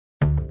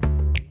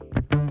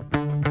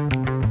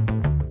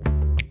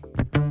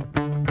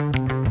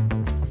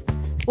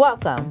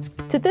Welcome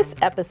to this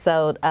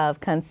episode of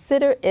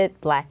Consider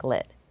It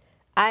Blacklit.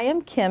 I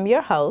am Kim,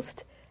 your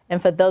host, and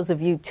for those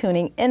of you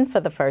tuning in for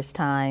the first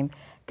time,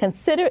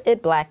 Consider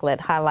It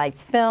Blacklit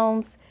highlights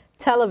films,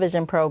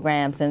 television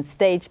programs, and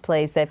stage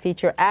plays that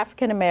feature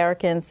African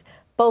Americans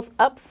both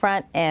up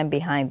front and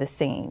behind the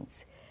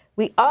scenes.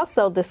 We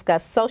also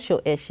discuss social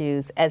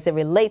issues as it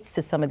relates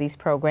to some of these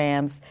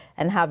programs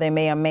and how they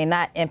may or may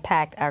not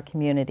impact our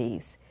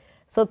communities.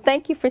 So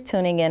thank you for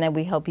tuning in, and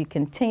we hope you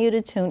continue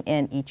to tune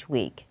in each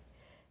week.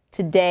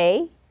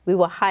 Today, we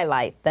will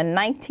highlight the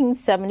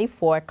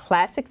 1974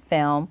 classic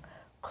film,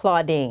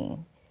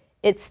 Claudine.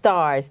 It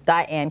stars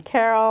Diahann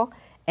Carroll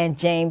and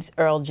James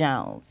Earl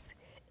Jones.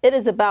 It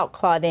is about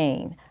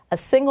Claudine, a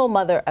single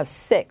mother of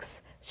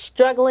 6,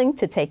 struggling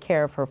to take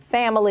care of her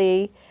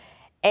family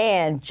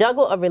and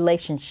juggle a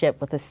relationship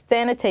with a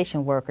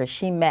sanitation worker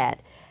she met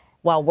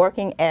while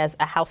working as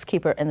a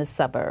housekeeper in the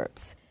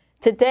suburbs.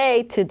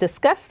 Today, to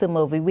discuss the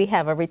movie, we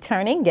have a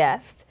returning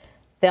guest,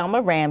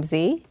 Thelma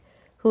Ramsey,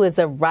 who is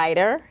a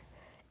writer,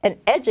 an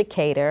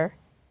educator,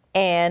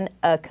 and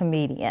a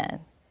comedian.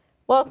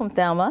 Welcome,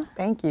 Thelma.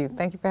 Thank you.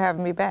 Thank you for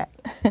having me back.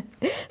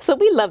 So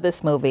we love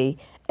this movie,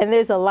 and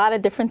there's a lot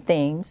of different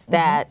themes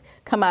that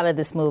come out of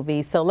this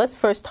movie. So let's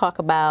first talk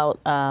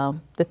about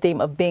the theme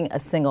of being a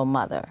single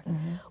mother.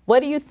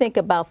 What do you think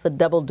about the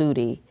double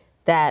duty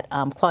that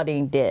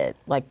Claudine did?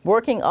 Like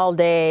working all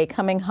day,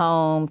 coming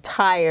home,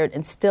 tired,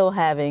 and still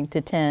having to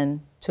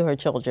tend to her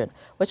children.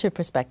 What's your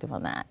perspective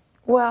on that?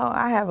 Well,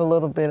 I have a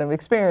little bit of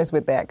experience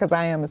with that because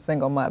I am a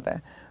single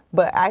mother.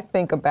 But I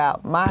think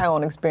about my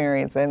own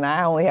experience, and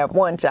I only have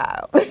one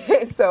child.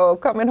 So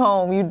coming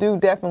home, you do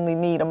definitely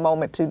need a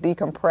moment to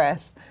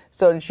decompress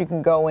so that you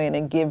can go in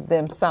and give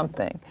them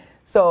something.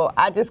 So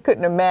I just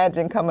couldn't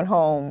imagine coming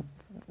home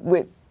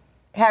with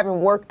having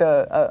worked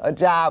a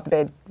job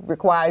that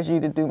requires you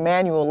to do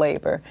manual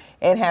labor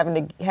and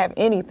having to have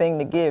anything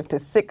to give to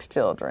 6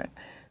 children.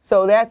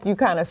 So that you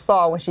kind of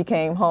saw when she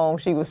came home.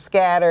 She was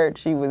scattered.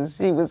 She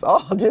was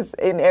all just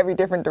in every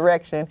different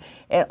direction.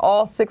 And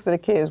all 6 of the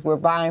kids were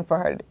vying for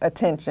her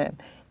attention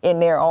in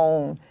their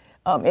own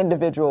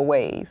individual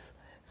ways.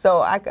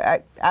 So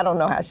I don't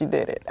know how she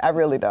did it. I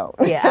really don't.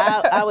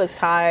 Yeah, I was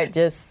tired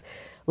just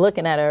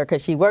looking at her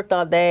because she worked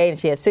all day and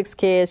she had 6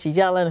 kids. She's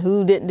yelling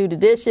who didn't do the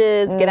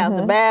dishes, get out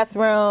the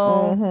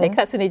bathroom. They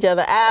cussing each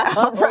other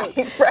out. Right.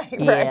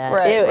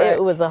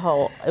 It was a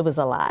lot. It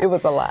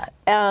was a lot.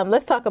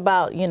 Let's talk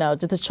about,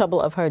 just the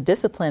trouble of her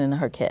disciplining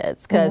her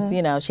kids because,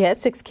 she had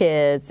 6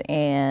 kids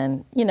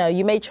and,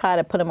 you may try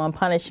to put them on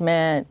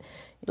punishment,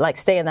 like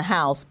stay in the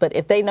house, but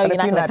if they know you're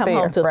not going to come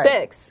home till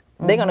 6,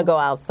 they're going to go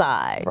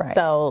outside. Right.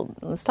 So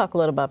let's talk a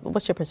little about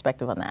what's your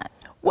perspective on that?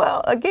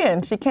 Well,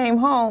 again, she came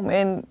home,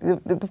 and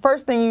the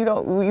first thing you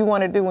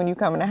want to do when you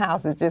come in the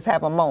house is just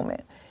have a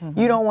moment.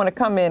 You don't want to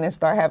come in and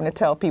start having to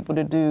tell people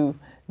to do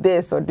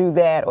this or do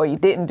that, or you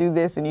didn't do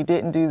this and you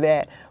didn't do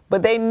that.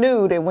 But they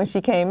knew that when she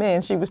came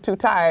in, she was too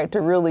tired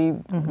to really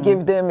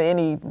give them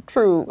any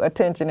true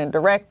attention and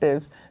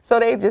directives. So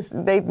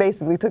they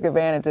basically took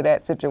advantage of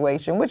that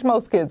situation, which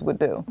most kids would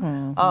do.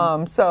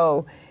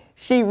 So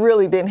she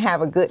really didn't have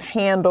a good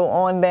handle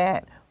on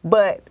that,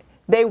 but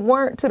they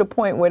weren't to the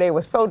point where they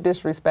were so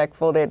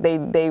disrespectful that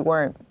they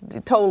weren't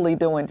totally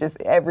doing just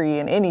every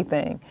and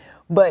anything,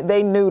 but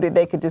they knew that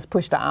they could just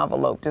push the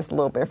envelope just a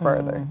little bit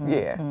further.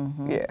 Yeah.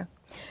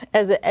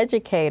 As an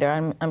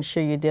educator, I'm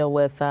sure you deal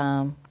with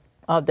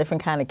all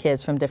different kind of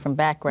kids from different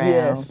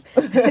backgrounds.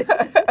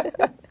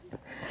 Yes.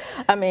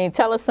 I mean,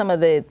 tell us some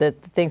of the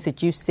things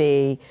that you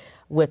see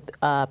with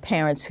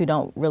parents who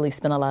don't really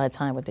spend a lot of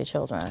time with their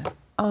children.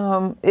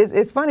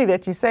 It's funny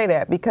that you say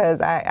that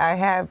because I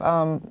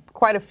have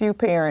quite a few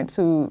parents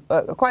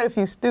quite a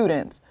few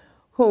students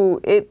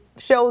who it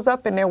shows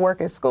up in their work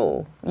at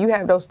school. You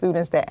have those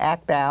students that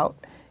act out.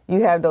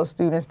 You have those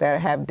students that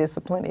have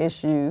discipline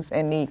issues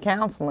and need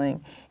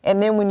counseling.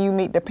 And then when you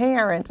meet the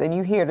parents and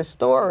you hear the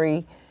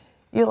story,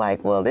 you're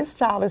like, well, this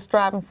child is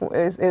starving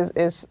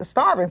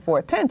for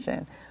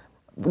attention.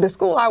 The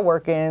school I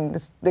work in,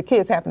 the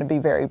kids happen to be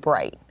very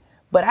bright.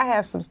 But I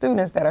have some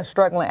students that are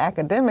struggling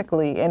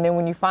academically, and then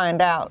when you find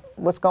out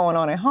what's going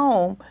on at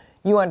home,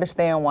 you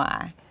understand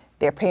why.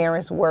 Their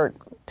parents work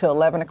till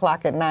 11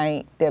 o'clock at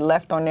night. They're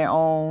left on their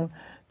own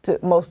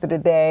most of the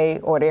day,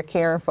 or they're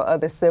caring for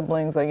other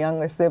siblings or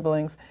younger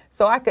siblings.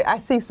 So I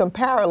see some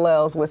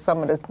parallels with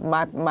some of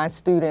my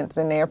students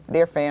and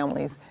their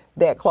families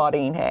that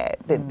Claudine had.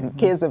 The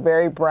kids are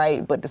very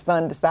bright, but the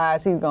son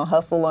decides he's going to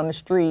hustle on the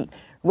street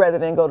rather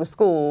than go to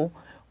school.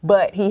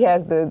 But he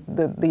has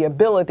the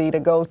ability to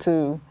go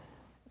to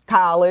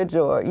college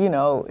or,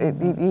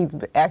 he's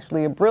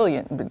actually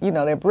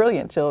they're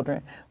brilliant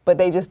children, but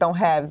they just don't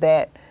have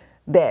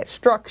that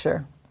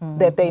structure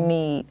that they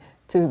need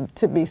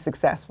to be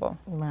successful.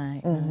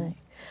 Right.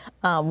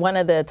 One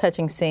of the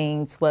touching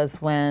scenes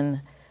was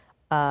when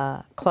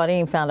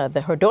Claudine found out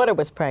that her daughter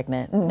was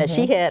pregnant. Now,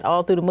 she had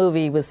all through the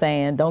movie was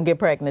saying, don't get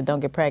pregnant, don't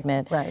get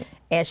pregnant. Right.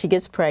 And she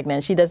gets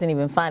pregnant. She doesn't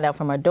even find out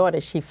from her daughter.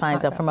 She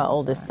finds out from her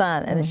oldest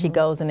son. And then she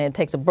goes in there and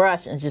takes a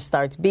brush and just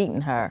starts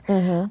beating her.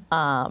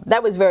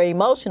 That was very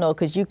emotional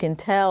because you can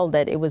tell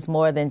that it was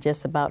more than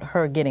just about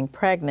her getting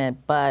pregnant,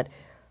 but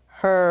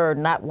her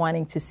not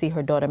wanting to see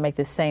her daughter make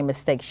the same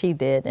mistake she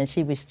did, and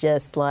she was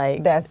just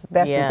like... That's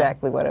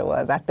exactly what it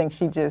was. I think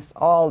she just,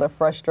 all the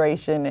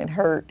frustration and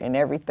hurt and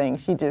everything,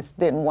 she just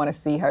didn't want to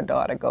see her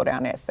daughter go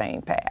down that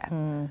same path.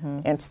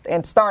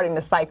 And starting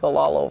the cycle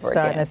all over again.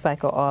 Starting the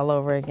cycle all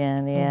over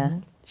again, yeah.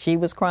 She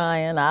was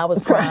crying, I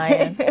was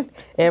crying,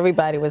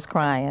 everybody was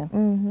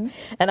crying.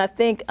 And I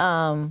think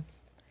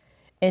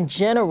in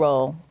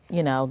general,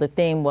 you know, the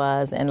theme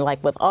was, and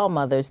like with all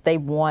mothers, they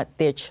want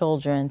their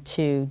children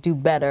to do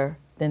better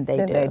than they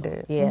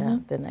do. Yeah,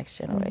 the next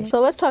generation.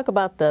 So let's talk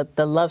about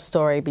the love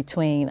story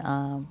between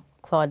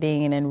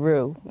Claudine and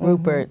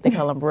Rupert, they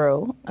call him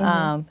Rue.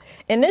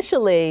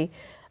 Initially,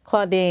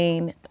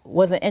 Claudine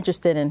wasn't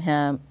interested in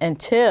him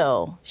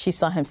until she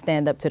saw him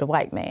stand up to the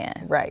white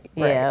man. Right.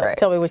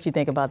 Tell me what you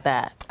think about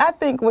that. I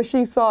think what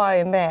she saw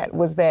in that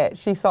was that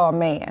she saw a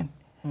man.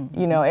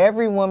 You know,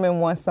 every woman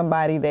wants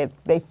somebody that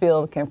they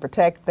feel can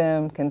protect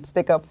them, can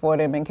stick up for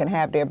them, and can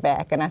have their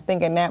back. And I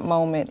think in that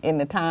moment, in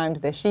the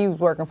times that she was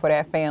working for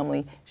that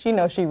family, she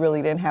knows she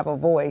really didn't have a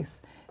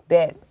voice,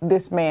 that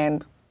this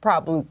man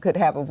probably could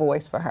have a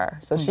voice for her.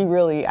 So she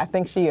really, I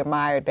think she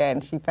admired that,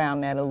 and she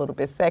found that a little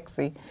bit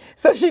sexy.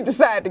 So she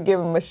decided to give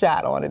him a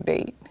shot on a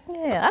date.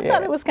 Yeah, I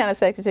thought it was kind of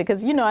sexy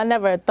because, you know, I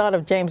never thought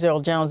of James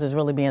Earl Jones as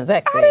really being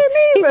sexy. I didn't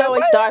either. He's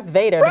always Darth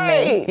Vader to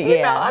me.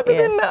 You know, other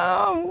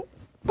than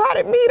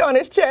potted meat on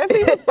his chest,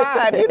 he was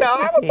fine. You know,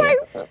 I was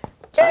like,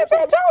 James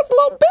Earl Jones a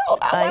little built.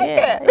 I like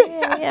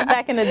that. Yeah,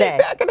 back in the day.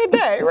 Back in the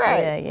day,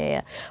 right.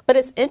 Yeah. But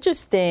it's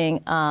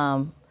interesting,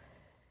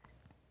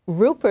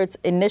 Rupert's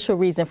initial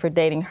reason for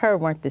dating her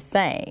weren't the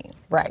same.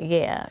 Right.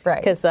 Yeah. Right.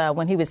 Because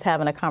when he was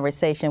having a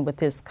conversation with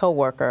his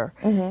coworker,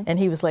 and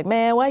he was like,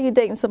 man, why are you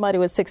dating somebody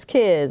with 6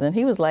 kids? And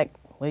he was like,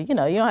 well, you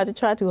know, you don't have to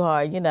try too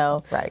hard, you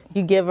know. Right.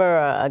 You give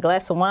her a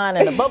glass of wine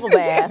and a bubble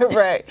bath.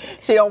 Right.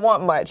 She don't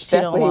want much.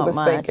 That's what he was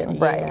thinking.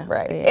 Yeah.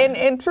 Right. Yeah.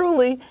 And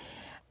truly,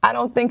 I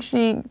don't think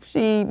she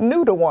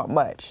knew to want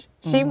much.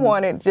 She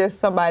wanted just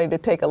somebody to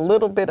take a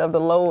little bit of the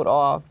load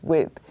off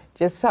with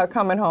just her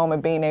coming home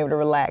and being able to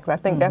relax. I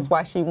think that's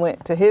why she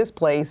went to his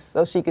place,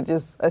 so she could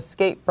just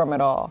escape from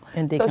it all.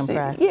 And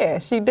decompress. So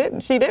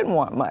she didn't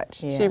want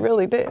much. Yeah. She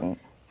really didn't.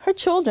 Her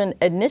children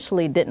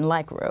initially didn't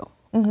like Rue.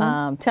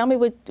 Tell me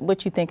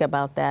what you think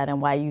about that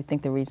and why you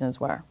think the reasons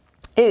were.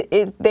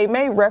 They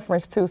made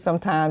reference to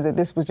sometimes that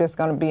this was just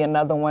going to be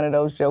another one of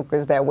those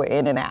jokers that were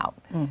in and out.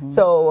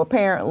 So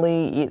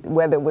apparently,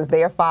 whether it was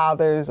their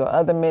fathers or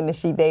other men that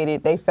she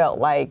dated, they felt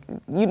like,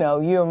 you know,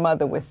 you're a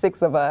mother with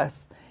 6 of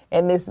us,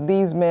 and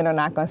these men are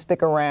not going to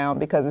stick around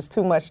because it's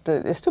too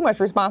much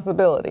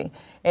responsibility.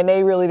 And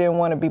they really didn't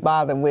want to be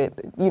bothered with,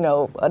 you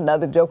know,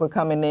 another joker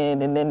coming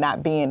in and then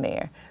not being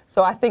there.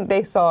 So I think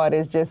they saw it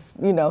as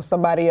just, you know,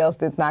 somebody else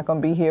that's not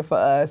going to be here for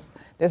us,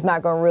 that's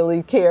not going to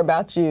really care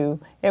about you,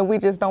 and we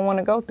just don't want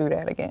to go through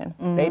that again.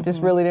 They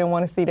just really didn't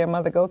want to see their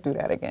mother go through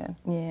that again.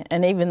 Yeah,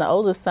 and even the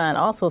oldest son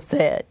also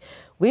said,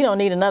 we don't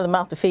need another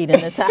mouth to feed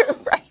in this house.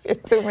 Right. There's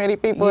too many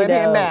people in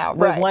here now.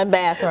 With one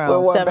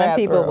bathroom. 7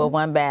 people with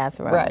one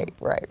bathroom.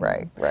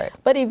 Right.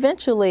 But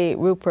eventually,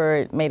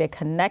 Rupert made a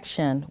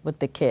connection with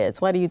the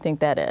kids. Why do you think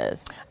that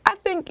is? I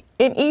think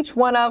in each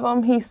one of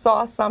them, he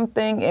saw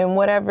something, and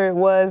whatever it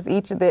was,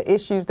 each of the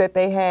issues that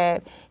they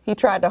had, he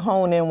tried to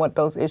hone in what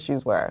those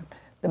issues were.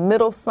 The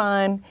middle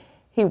son,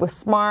 he was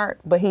smart,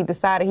 but he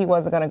decided he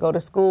wasn't going to go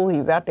to school. He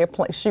was out there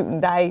shooting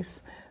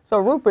dice. So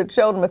Rupert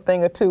showed him a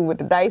thing or two with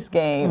the dice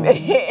game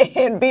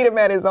and beat him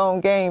at his own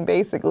game,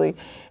 basically,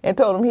 and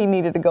told him he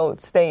needed to go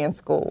stay in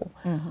school.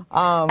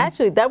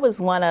 Actually, that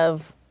was one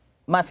of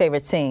my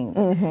favorite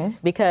scenes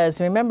because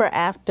remember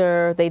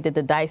after they did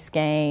the dice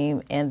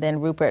game and then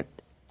Rupert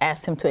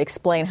asked him to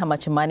explain how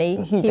much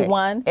money he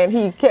won. And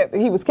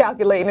he was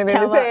calculating it in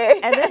his head.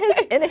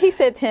 And then he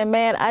said to him,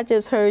 man, I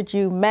just heard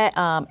you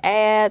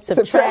add,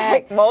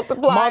 subtract,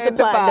 multiply, and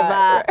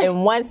divide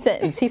in one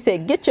sentence. He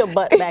said, get your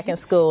butt back in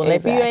school. And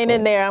if you ain't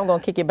in there, I'm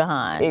going to kick you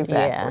behind.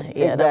 Exactly.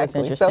 Yeah, that was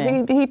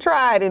interesting. So he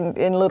tried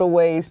in little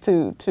ways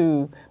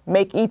to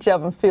make each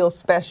of them feel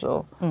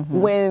special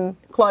when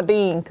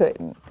Claudine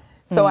couldn't.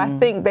 So I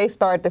think they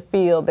started to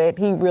feel that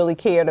he really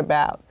cared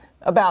about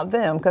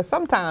them, because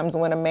sometimes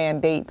when a man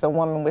dates a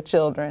woman with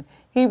children,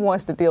 he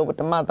wants to deal with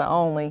the mother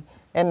only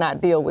and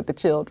not deal with the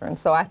children.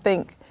 So I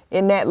think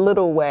in that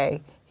little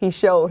way, he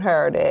showed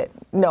her that,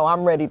 no,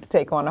 I'm ready to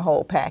take on the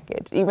whole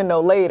package, even though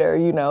later,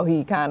 you know,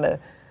 he kind of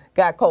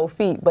got cold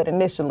feet, but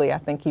initially I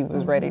think he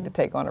was ready to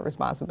take on the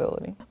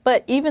responsibility.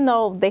 But even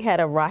though they had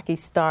a rocky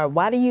start,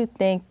 why do you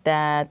think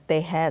that they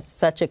had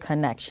such a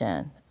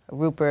connection,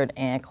 Rupert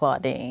and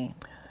Claudine?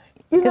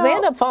 Because they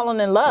end up falling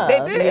in love. They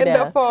did end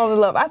up falling in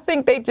love. I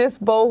think they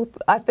just both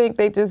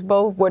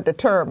were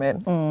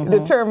determined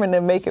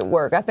to make it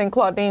work. I think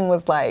Claudine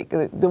was like,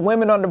 the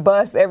women on the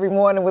bus every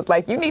morning was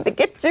like, you need to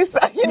get you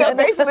some.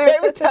 Basically they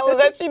was telling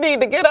her she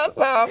need to get her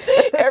some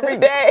every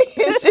day.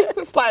 And she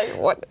was like,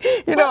 what?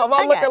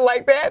 I'm looking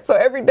like that. So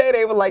every day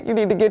they were like, you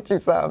need to get you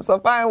some. So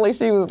finally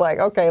she was like,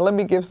 okay, let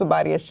me give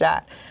somebody a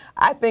shot.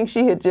 I think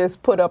she had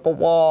just put up a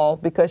wall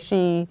because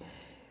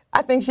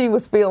I think she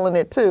was feeling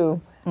it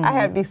too. I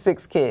have these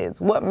 6 kids.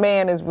 What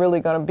man is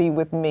really going to be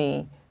with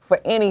me for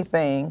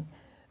anything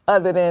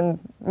other than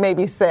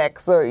maybe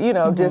sex or,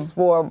 just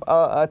for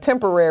a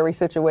temporary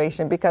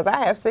situation because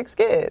I have 6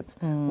 kids.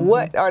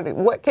 What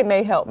can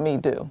they help me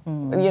do?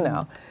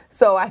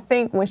 So I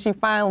think when she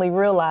finally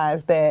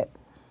realized that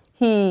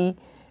he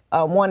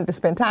wanted to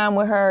spend time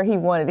with her. He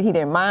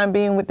didn't mind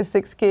being with the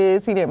 6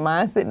 kids. He didn't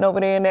mind sitting over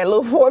there in that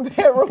little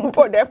 4-bedroom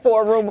or that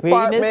 4-room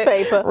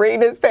apartment.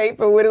 Reading his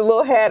paper with his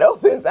little hat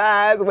over his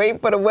eyes, waiting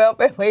for the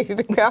welfare lady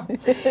to come.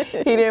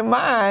 He didn't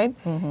mind.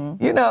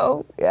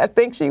 I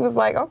think she was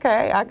like,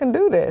 okay, I can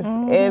do this.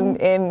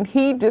 And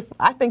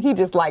I think he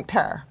just liked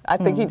her. I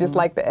think he just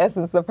liked the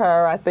essence of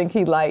her. I think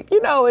he liked,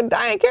 and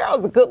Diahann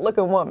Carroll's a good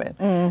looking woman.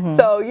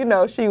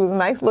 So, she was a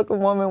nice looking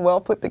woman,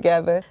 well put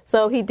together.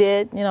 So he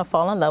did,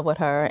 fall in love with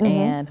her.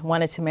 And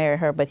wanted to marry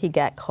her, but he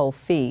got cold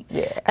feet.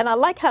 Yeah. And I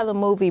like how the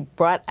movie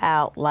brought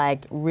out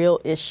like real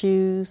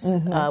issues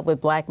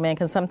with black men,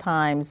 because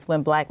sometimes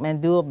when black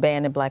men do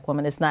abandon black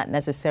women, it's not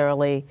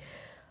necessarily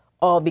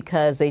all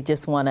because they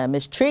just want to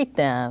mistreat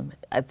them.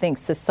 I think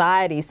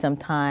society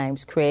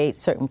sometimes creates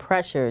certain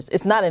pressures.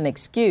 It's not an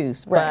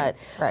excuse, but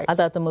I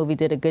thought the movie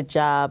did a good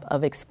job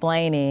of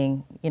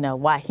explaining,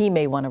 why he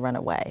may want to run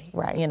away.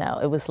 Right.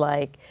 It was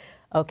like,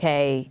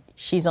 okay,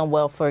 she's on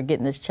welfare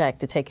getting this check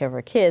to take care of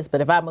her kids, but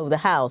if I move the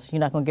house, you're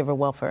not going to give her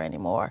welfare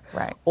anymore.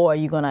 Right. Or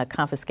you're going to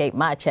confiscate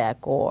my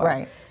check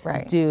or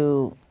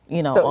do,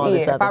 so, all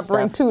this other stuff. If I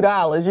bring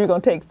 $2, you're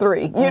going to take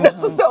 3,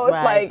 So it's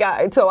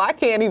like, so I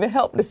can't even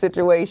help the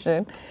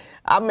situation.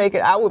 I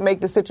would make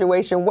the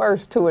situation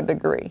worse to a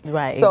degree.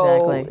 Right,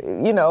 so,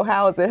 exactly.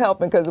 How is it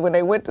helping? Because when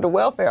they went to the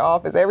welfare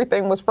office,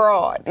 everything was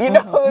fraud. It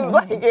was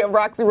like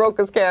Roxy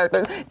Roca's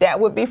character, that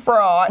would be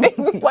fraud. It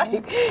was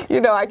like,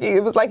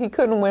 it was like he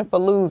couldn't win for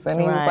losing.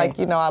 He was like,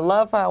 I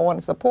love her, I want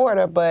to support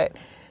her, but,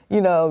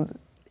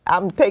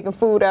 I'm taking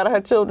food out of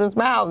her children's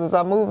mouths as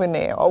I'm moving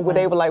there. Or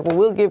they were like, well,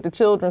 we'll give the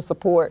children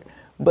support,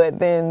 but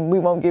then we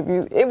won't give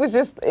you. It was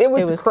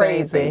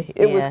crazy.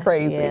 It was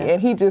crazy.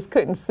 And he just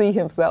couldn't see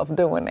himself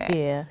doing that.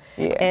 Yeah.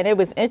 And it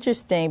was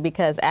interesting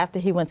because after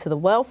he went to the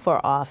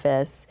welfare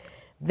office,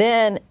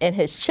 then in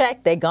his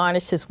check, they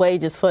garnished his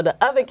wages for the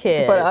other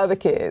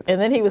kids.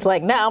 And then he was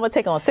like, now I'm going to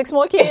take on 6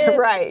 more kids.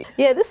 Right.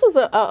 Yeah, this was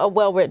a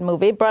well-written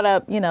movie. It brought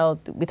up, we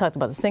talked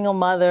about the single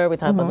mother, we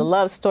talked about the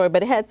love story,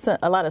 but it had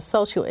a lot of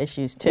social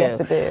issues, too. Yes,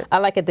 it did. I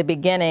like at the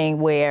beginning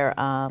where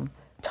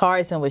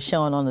Tarzan was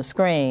shown on the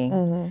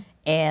screen,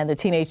 and the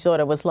teenage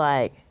daughter was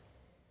like,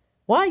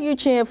 why are you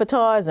cheering for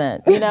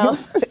Tarzan?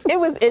 It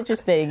was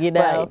interesting,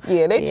 Right.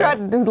 Yeah, they tried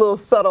to do little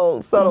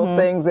subtle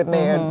things in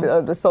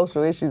there, the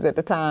social issues at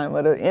the time,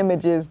 or the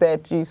images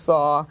that you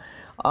saw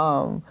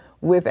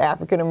with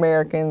African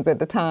Americans at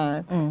the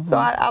time. So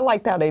I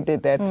liked how they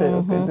did that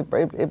too, because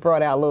it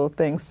brought out little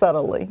things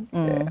subtly.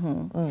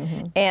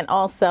 And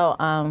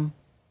also,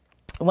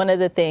 one of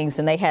the things,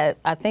 and they had,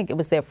 I think it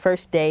was their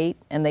first date,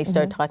 and they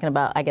started talking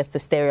about, I guess, the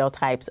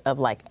stereotypes of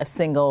like a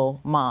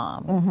single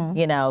mom,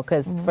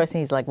 because first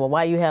he's like, well,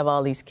 why you have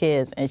all these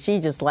kids? And she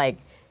just like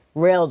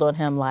railed on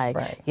him like,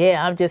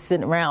 yeah, I'm just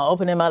sitting around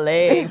opening my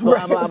legs,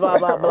 blah, blah, blah,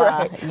 blah,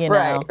 blah,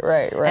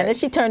 Right. And then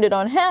she turned it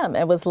on him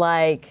and was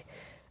like,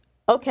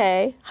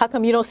 okay, how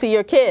come you don't see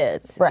your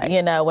kids,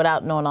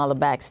 without knowing all the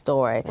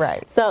backstory?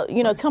 Right. So,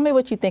 tell me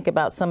what you think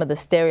about some of the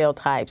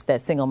stereotypes that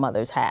single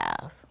mothers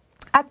have.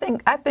 I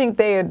think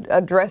they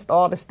addressed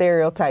all the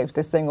stereotypes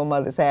that single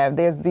mothers have.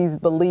 There's these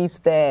beliefs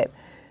that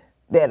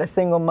a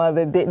single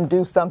mother didn't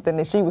do something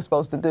that she was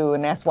supposed to do,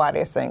 and that's why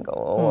they're single,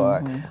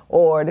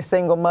 or the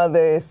single mother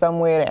is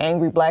somewhere, the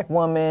angry black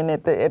woman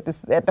at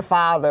the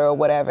father or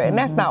whatever, and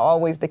that's not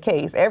always the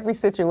case. Every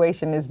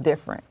situation is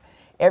different.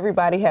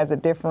 Everybody has a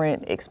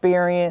different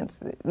experience.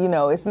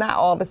 It's not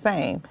all the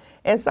same.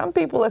 And some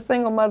people are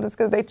single mothers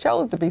because they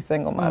chose to be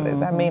single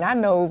mothers. I mean,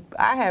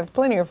 I have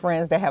plenty of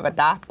friends that have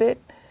adopted.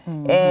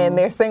 And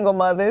they're single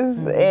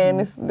mothers,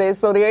 and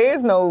so there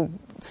is no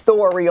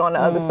story on the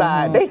other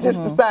side. They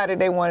just decided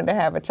they wanted to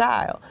have a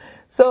child.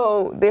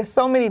 So there's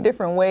so many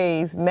different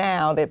ways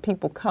now that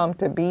people come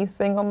to be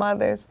single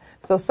mothers.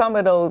 So some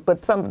of those,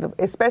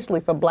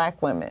 especially for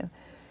black women,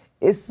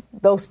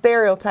 those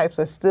stereotypes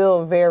are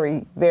still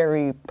very,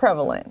 very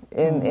prevalent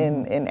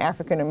in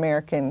African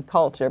American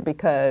culture,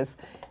 because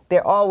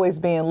they're always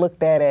being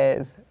looked at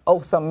as, oh,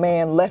 some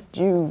man left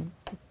you,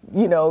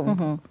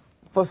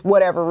 for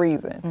whatever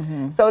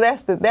reason. So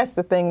that's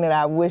the thing that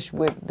I wish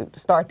would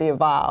start to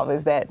evolve,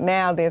 is that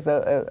now there's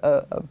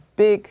a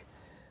big,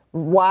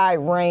 wide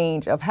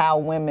range of how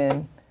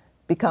women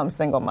become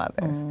single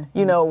mothers.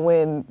 You know,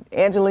 when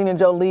Angelina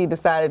Jolie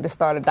decided to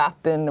start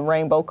adopting the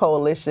Rainbow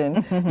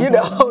Coalition, you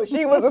know,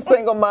 she was a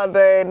single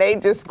mother, and they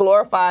just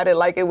glorified it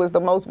like it was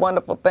the most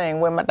wonderful thing.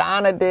 When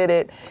Madonna did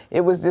it,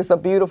 it was just a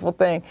beautiful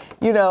thing.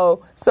 You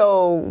know,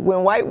 so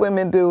when white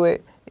women do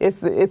it,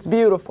 it's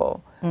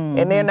beautiful.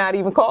 And they're not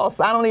even called,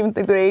 I don't even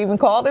think they even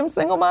call them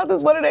single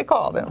mothers. What do they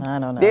call them? I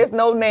don't know. There's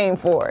no name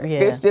for it.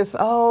 Yeah. It's just,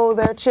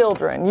 they're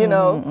children, you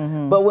know.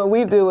 But when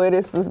we do it,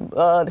 it's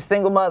the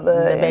single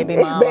mother, the baby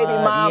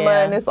mama,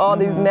 yeah. and it's all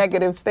these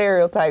negative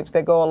stereotypes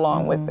that go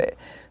along with it.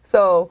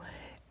 So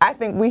I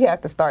think we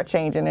have to start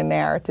changing the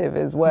narrative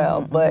as well.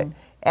 But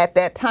at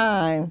that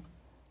time,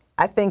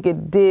 I think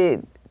it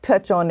did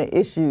touch on the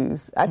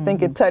issues. I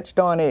think it touched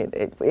on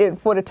it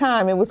for the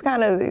time. It was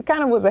kind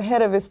of was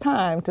ahead of its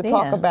time to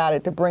talk about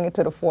it, to bring it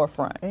to the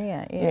forefront.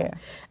 Yeah.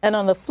 And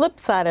on the flip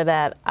side of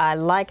that, I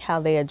like how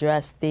they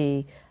address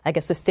the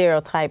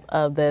stereotype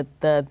of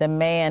the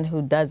man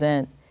who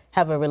doesn't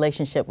have a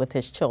relationship with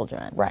his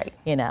children. Right.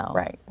 You know.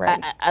 Right.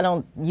 I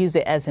don't use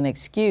it as an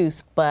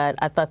excuse, but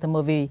I thought the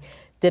movie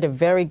did a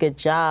very good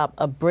job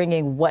of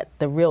bringing what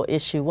the real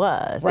issue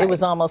was. Right. It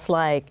was almost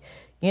like,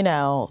 you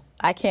know,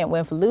 I can't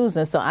win for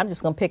losing, so I'm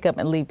just going to pick up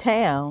and leave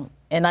town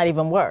and not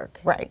even work.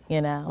 Right. You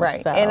know. Right.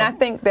 So. And I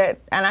think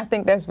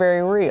that's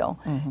very real.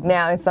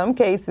 Now, in some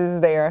cases,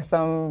 there are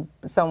some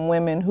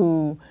women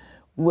who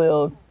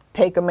will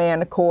take a man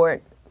to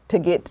court to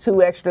get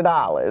 $2 extra.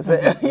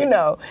 You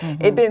know,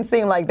 it didn't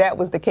seem like that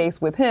was the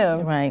case with him.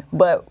 Right.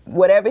 But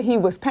whatever he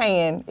was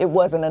paying, it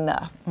wasn't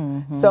enough.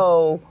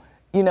 So,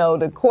 you know,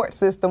 the court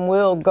system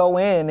will go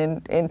in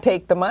and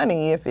take the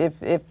money.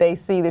 If they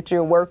see that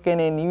you're working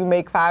and you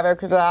make $5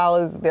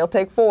 extra, they'll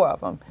take 4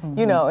 of them.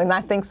 You know, and I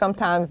think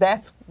sometimes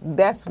that's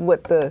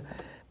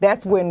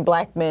when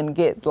black men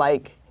get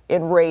like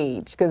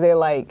enraged, because they're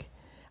like,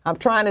 I'm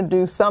trying to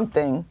do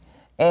something,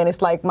 and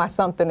it's like my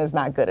something is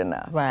not good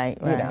enough. Right.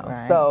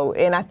 So,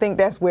 and I think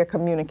that's where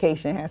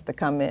communication has to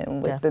come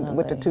in with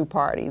the two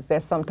parties.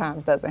 That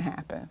sometimes doesn't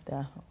happen.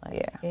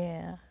 Definitely.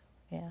 Yeah.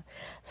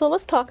 So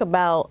let's talk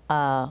about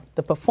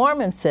the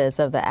performances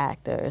of the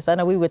actors. I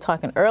know we were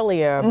talking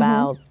earlier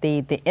about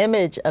the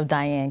image of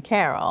Diahann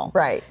Carroll.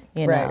 Right.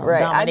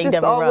 Right. Dominique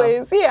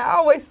I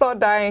always saw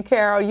Diahann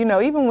Carroll, you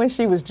know, even when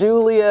she was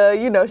Julia,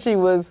 you know,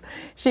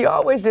 she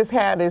always just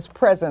had this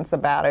presence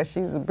about her.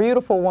 She's a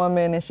beautiful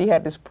woman, and she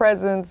had this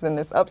presence and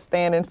this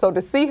upstanding. So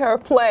to see her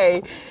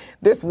play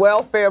this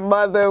welfare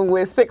mother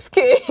with 6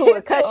 kids who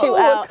would cuss you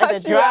out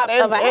at the drop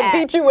of a hat and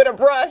beat you with a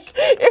brush,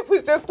 it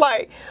was just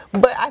like,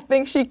 but I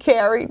think she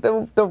carried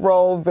the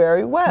role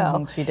very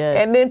well. She did.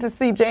 And then to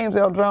see James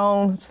Earl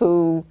Jones,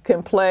 who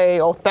can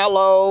play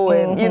Othello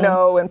and, you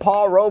know, and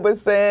Paul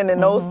Robeson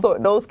and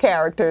those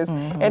characters,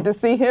 and to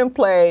see him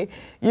play,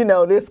 you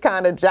know, this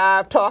kind of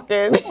jive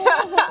talking.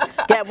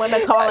 Got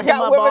women calling him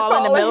up all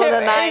in the middle of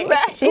the night.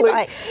 Exactly. She's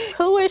like,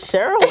 who is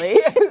Shirley?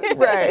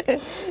 Right.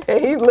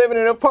 And he's living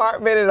in an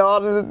apartment, and all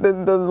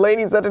the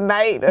ladies of the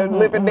night are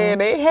living there,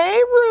 and they,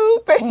 hey,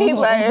 Rube. And he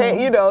like,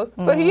 hey, you know.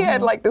 So he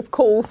had like this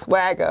cool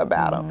swagger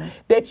about him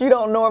that you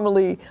don't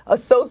normally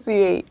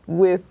associate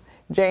with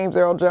James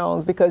Earl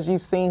Jones, because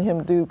you've seen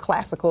him do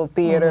classical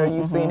theater,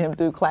 you've seen him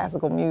do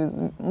classical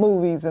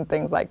movies and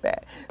things like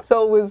that.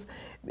 So it was,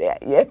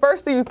 at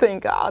first you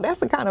think, oh,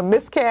 that's a kind of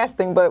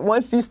miscasting, but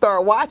once you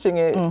start watching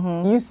it,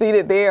 you see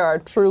that they are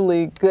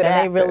truly good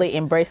actors. And they really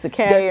embrace the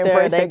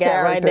character. They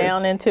got right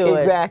down into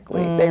it.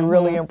 Exactly. They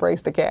really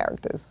embrace the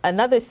characters.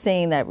 Another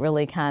scene that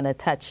really kind of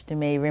touched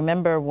me,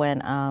 remember when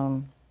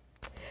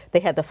they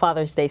had the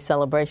Father's Day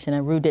celebration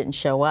and Rue didn't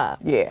show up?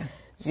 Yeah.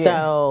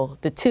 So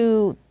the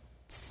 2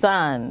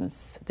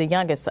 sons, the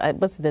youngest,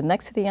 what's the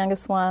next to the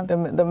youngest one? The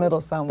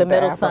middle son. The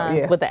middle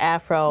son with the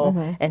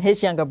afro, and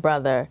his younger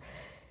brother,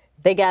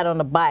 they got on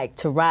the bike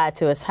to ride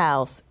to his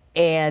house,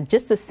 and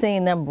just to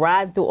seeing them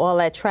ride through all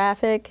that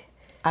traffic,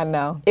 I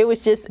know, it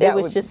was just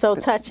so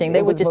touching.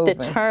 They were just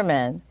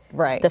determined,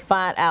 right, to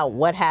find out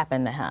what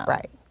happened to him,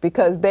 right.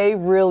 Because they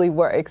really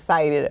were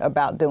excited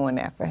about doing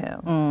that for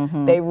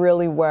him. They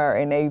really were,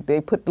 and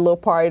they put the little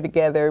party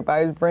together.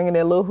 Everybody was bringing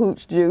their little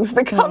hooch juice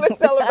to come and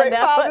celebrate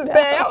Father's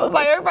Day. I was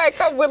like, everybody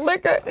come with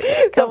liquor.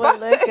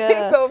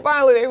 So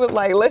finally they was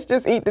like, let's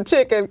just eat the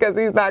chicken because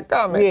he's not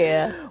coming.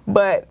 Yeah.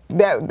 But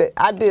that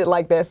I did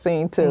like that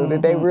scene too,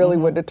 that they really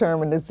were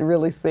determined to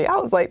really see. I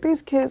was like,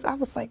 these kids, I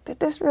was like,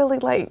 did this really,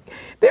 like,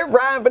 they're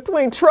riding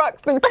between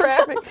trucks through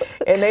traffic,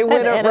 and they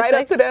went up right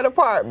up to that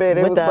apartment.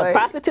 It with was the like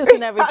prostitutes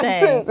and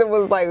everything. It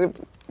was like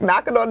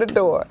knocking on the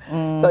door.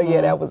 So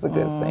yeah, that was a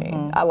good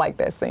scene. I like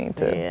that scene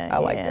too. I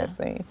like that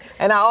scene.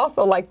 And I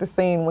also like the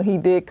scene when he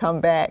did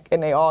come back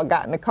and they all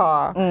got in the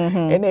car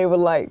and they were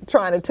like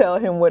trying to tell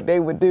him what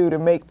they would do to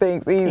make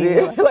things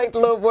easier. Like the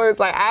little boy was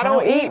like, I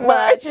don't eat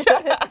much.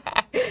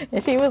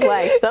 And she was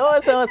like,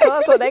 so-and-so and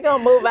so-and-so, they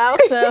gonna move out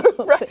soon.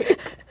 Right.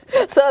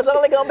 So it's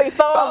only gonna be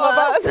four of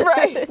us.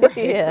 Right.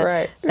 Yeah.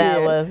 Right.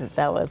 That was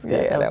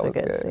good. Yeah, that was a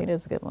good scene. It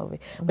was a good movie.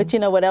 Mm-hmm. But you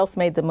know what else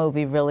made the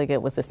movie really good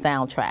was the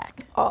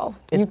soundtrack. Oh,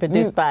 It's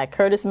produced by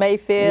Curtis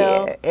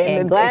Mayfield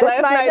and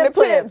Gladys Knight and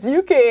the Pips.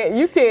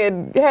 You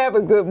can't have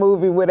a good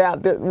movie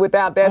without that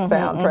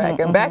soundtrack.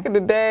 And back in the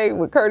day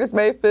with Curtis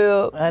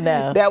Mayfield, I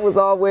know. that was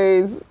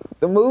always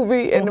the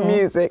movie and the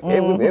music.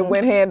 It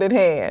went hand in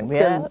hand.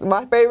 Yeah. Because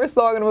my favorite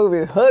song in the movie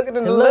is "Hugging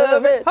and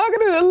Love Loving," It.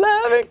 "Hugging and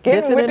Loving,"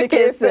 Kissing with and the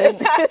kissing.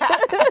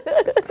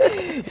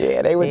 kissing.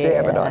 Yeah, they were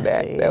jamming on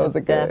that. Yeah, That was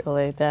a good.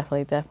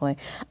 Definitely.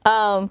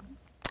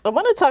 I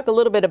want to talk a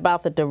little bit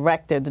about the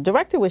director. The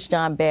director was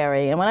John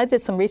Barry, and when I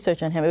did some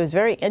research on him, it was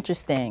very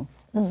interesting.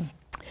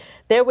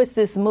 There was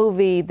this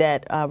movie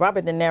that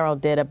Robert De Niro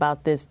did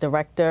about this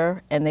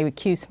director, and they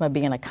accused him of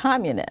being a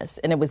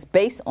communist, and it was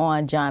based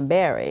on John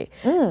Barry.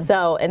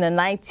 So in the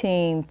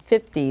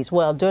 1950s,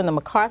 well, during the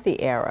McCarthy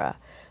era,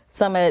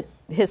 some of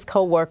his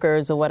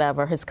co-workers or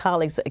whatever, his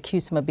colleagues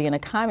accused him of being a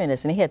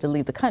communist, and he had to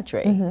leave the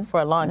country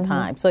for a long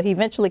time. So he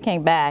eventually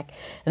came back,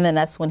 and then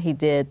that's when he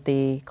did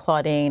the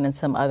Claudine and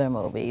some other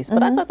movies.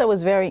 But I thought that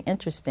was very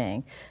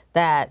interesting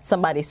that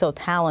somebody so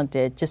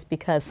talented, just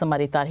because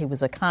somebody thought he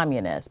was a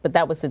communist, but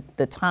that was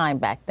the time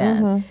back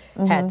then,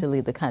 had to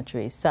leave the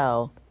country.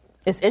 So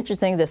it's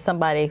interesting that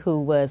somebody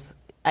who was,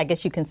 I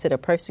guess you consider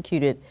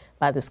persecuted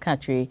by this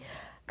country,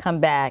 came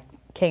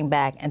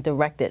back and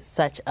directed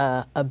such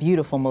a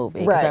beautiful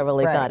movie, because I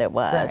really thought it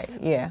was.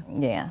 Right.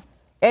 Yeah.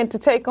 And to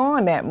take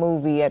on that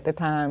movie at the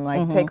time,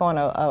 like take on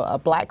a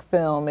black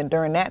film, and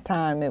during that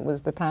time, it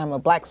was the time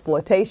of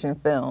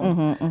blaxploitation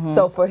films.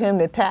 So for him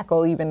to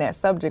tackle even that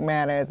subject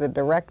matter as a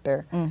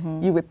director,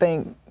 you would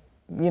think,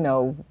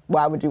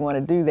 why would you want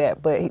to do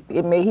that? But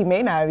he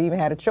may not have even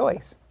had a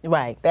choice.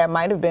 Right. That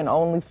might have been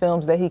only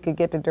films that he could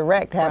get to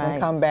direct, having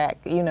come back,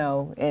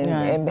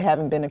 and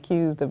having been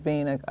accused of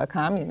being a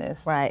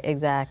communist. Right,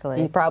 exactly.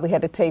 He probably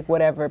had to take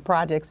whatever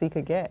projects he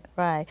could get.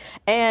 Right.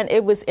 And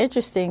it was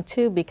interesting,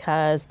 too,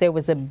 because there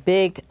was a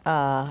big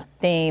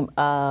theme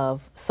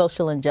of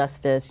social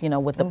injustice,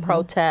 with the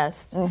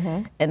protests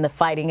and the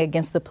fighting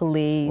against the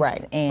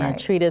police and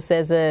treat us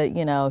as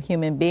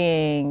human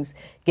beings,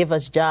 give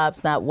us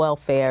jobs, not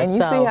welfare. And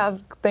you see how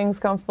things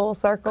come full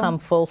circle? Come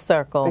full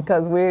circle.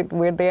 Because we're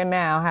there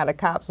now, how the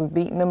cops were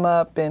beating them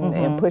up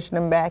and pushing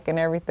them back and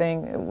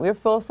everything. We're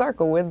full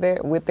circle. We're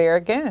there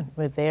again.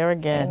 We're there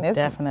again,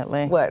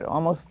 definitely. What,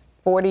 almost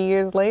 40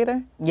 years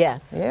later?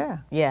 Yes. Yeah.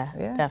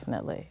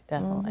 Definitely.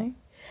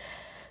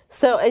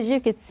 So as you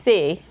can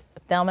see,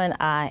 Thelma and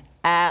I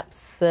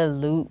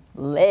absolutely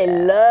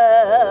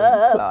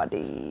love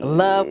Claudine.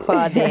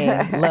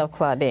 Love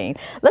Claudine.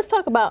 Let's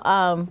talk about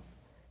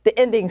the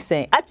ending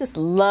scene. I just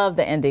love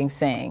the ending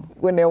scene.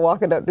 When they're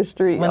walking up the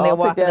street When they're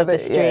walking up the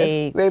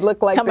street. Yes. They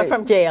look like coming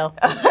from jail.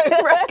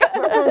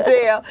 Coming from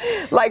jail.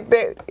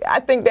 I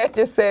think that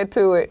just said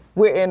to it,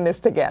 we're in this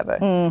together.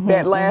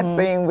 That last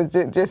scene was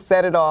just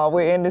said it all.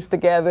 We're in this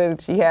together.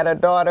 She had a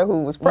daughter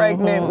who was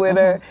pregnant with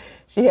her.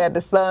 She had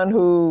the son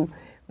who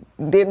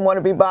didn't want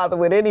to be bothered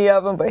with any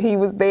of them, but he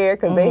was there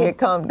because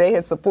they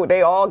had support.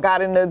 They all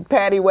got in the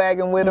paddy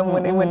wagon with him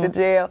when they went to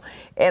jail.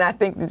 And I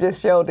think it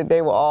just showed that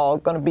they were all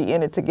going to be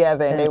in it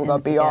together and they were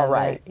going to be all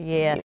right.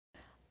 Yeah.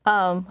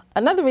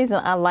 Another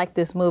reason I like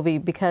this movie,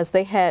 because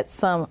they had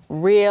some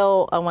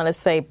real, I want to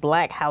say,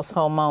 black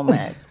household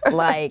moments.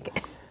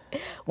 Like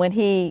when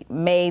he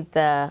made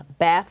the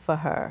bath for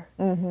her,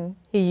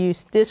 he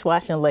used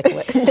dishwashing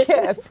liquid.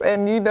 Yes,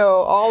 and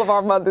all of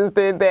our mothers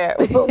did that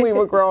when we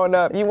were growing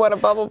up. You want a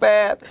bubble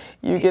bath,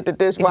 you get the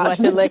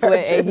dishwashing liquid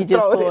and you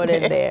just pour it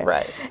in there.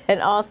 Right. And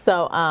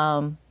also,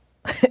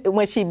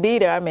 when she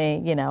beat her,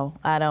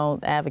 I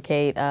don't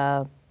advocate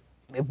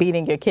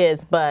beating your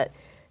kids, but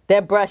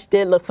that brush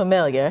did look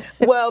familiar.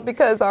 Well,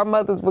 because our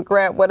mothers would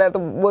grab whatever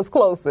was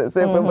closest.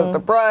 If it was the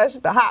brush,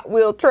 the Hot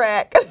Wheel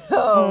track,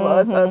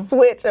 a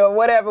switch, or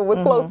whatever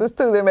was closest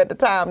to them at the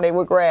time, they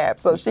would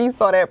grab. So she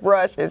saw that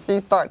brush and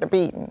she started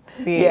beating.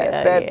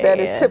 That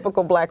is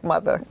typical black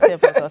mother.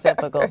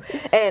 Typical.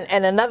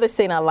 And another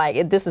scene I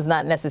like, this is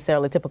not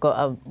necessarily typical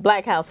of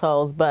black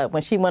households, but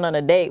when she went on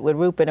a date with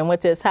Rupert and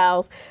went to his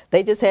house,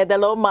 they just had that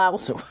little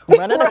mouse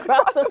running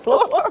across the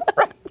floor.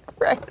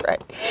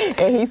 Right.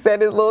 And he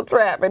set his little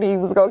trap and he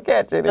was going to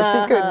catch it.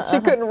 And she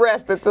couldn't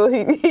rest until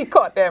he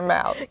caught that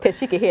mouse. Because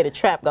she could hear the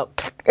trap go,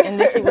 and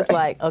then she was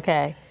like,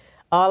 okay,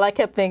 all I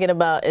kept thinking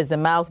about is the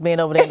mouse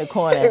being over there in the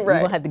corner. You're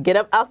going to have to get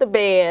up out the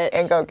bed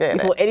and go get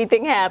before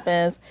anything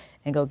happens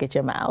and go get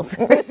your mouse.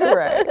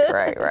 Right.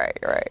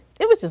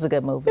 It was just a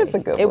good movie. It's a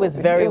good movie. It was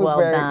very well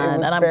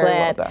done. And I'm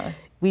glad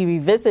we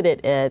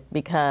revisited it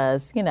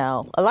because,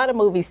 a lot of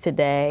movies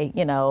today,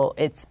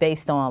 it's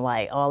based on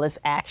like all this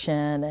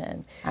action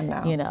and,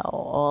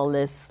 all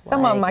this.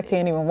 Some of them I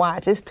can't even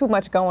watch. It's too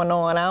much going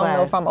on. I don't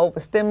know if I'm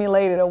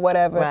overstimulated or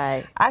whatever.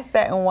 Right. I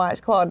sat and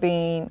watched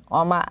Claudine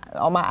on my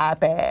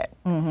iPad.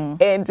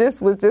 and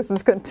just was just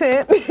as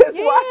content just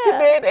watching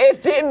it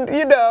and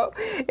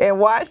didn't, and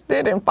watched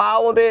it and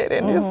followed it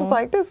and just was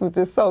like, this was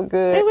just so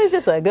good. It was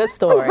just a good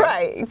story.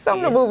 Right. Some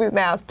of the movies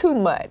now is too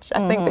much.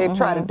 I think they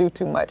try to do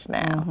too much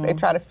now. They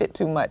try to fit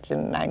too much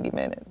in 90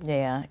 minutes.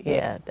 Yeah,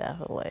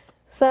 definitely.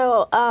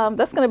 So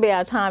that's going to be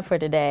our time for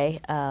today.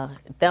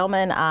 Thelma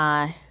and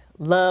I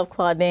love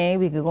Claudine.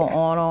 We could go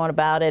on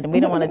about it, and we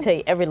don't want to tell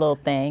you every little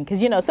thing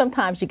because,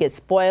 sometimes you get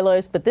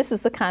spoilers, but this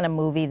is the kind of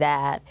movie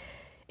that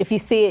if you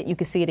see it, you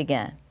can see it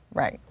again.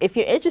 Right. If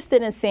you're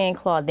interested in seeing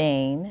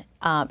Claudine,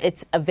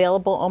 it's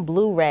available on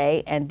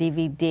Blu-ray and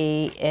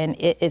DVD, and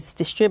it's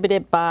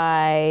distributed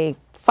by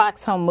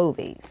Fox Home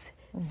Movies.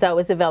 So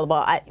it's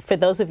available. For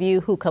those of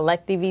you who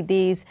collect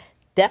DVDs,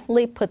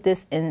 definitely put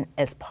this in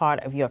as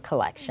part of your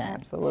collection.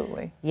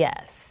 Absolutely.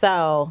 Yes.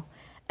 So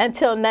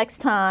until next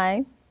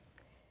time,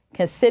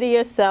 consider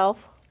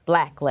yourself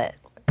blacklit.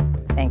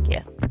 Thank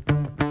you.